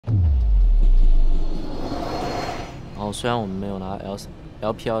虽然我们没有拿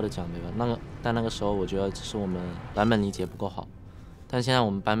LPL 的奖杯吧，但那个时候我觉得只是我们版本理解不够好。但现在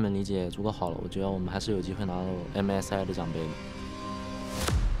我们版本理解足够好了，我觉得我们还是有机会拿到 MSI 的奖杯的。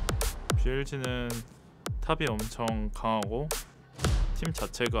 BLG는 탑이 엄청 강하고 팀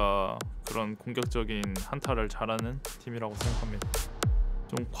자체가 그런 공격적인 한타를 잘하는 팀이라고 생각합니다.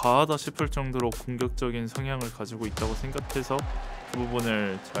 좀 과하다 싶을 정도로 공격적인 성향을 가지고 있다고 생각해서 그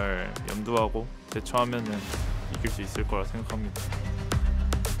부분을 잘 염두하고 대처하면은 이길 수 있을 거라 생각합니다.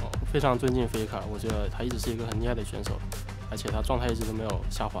 非常尊敬菲卡，我觉得他一直是一个很厉害的选手，而且他状态一直都没有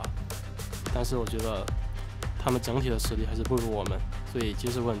下滑。但是我觉得他们整体的实力还是不如我们，所以即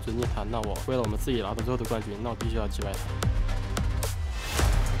使我很尊敬他，那我为了我们自己拿到最后的冠军，那我必须要击败他。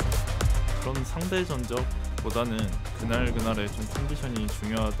 그런 상대 전적보다는 그날의 좀 컨디션이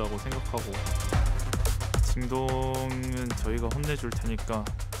중요하다고 생각하고 징동은 저희가 혼내줄 테니까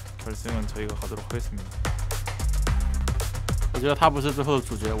결승은 저희가 가도록 하겠습니다. 我觉得他不是最后的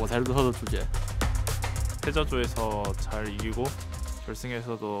主角，我才是最后的主角。 패자조에서 잘 이기고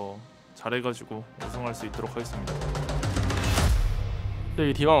결승에서도 잘해가지고 우승할 수 있도록 하겠습니다. 对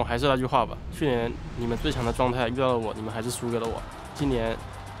于提问，我还是那句话吧，去年你们最强的状态遇到了我，你们还是输给了我。今年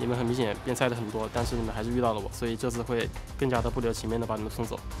你们很明显变菜的很多，但是你们还是遇到了我，所以这次会更加的不留情面的把你们送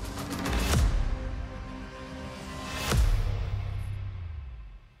走。